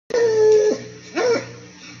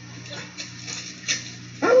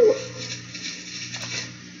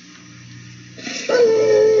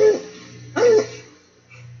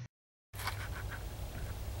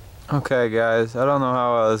Okay guys, I don't know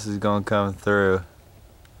how well this is gonna come through,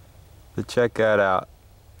 but check that out.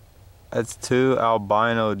 That's two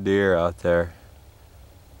albino deer out there.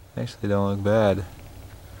 Actually don't look bad.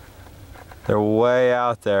 They're way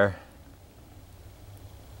out there.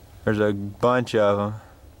 There's a bunch of them,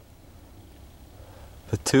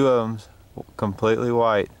 but two of them's completely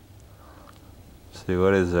white. Let's see,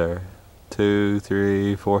 what is there? 2,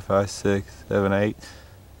 3, 4, 5, 6, 7, 8.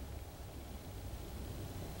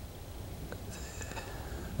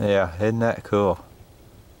 Yeah, isn't that cool?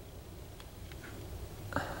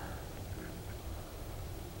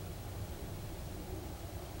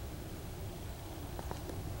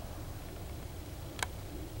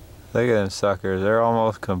 Look at them suckers. They're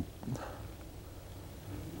almost I'm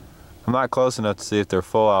not close enough to see if they're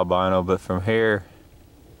full albino, but from here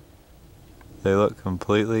they look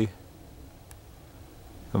completely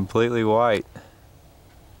white.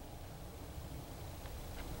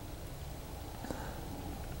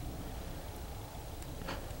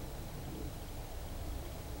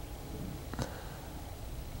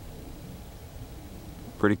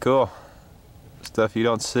 Pretty cool. Stuff you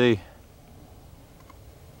don't see.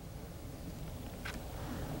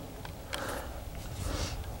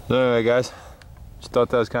 So anyway guys, just thought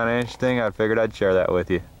that was kind of interesting. I figured I'd share that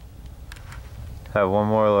with you. Have one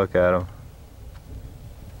more look at them.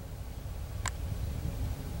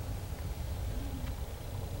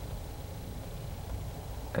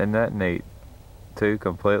 Isn't that neat? Two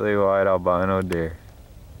completely white albino deer.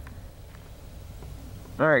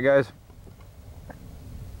 Alright guys,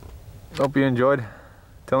 hope you enjoyed.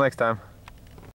 Till next time.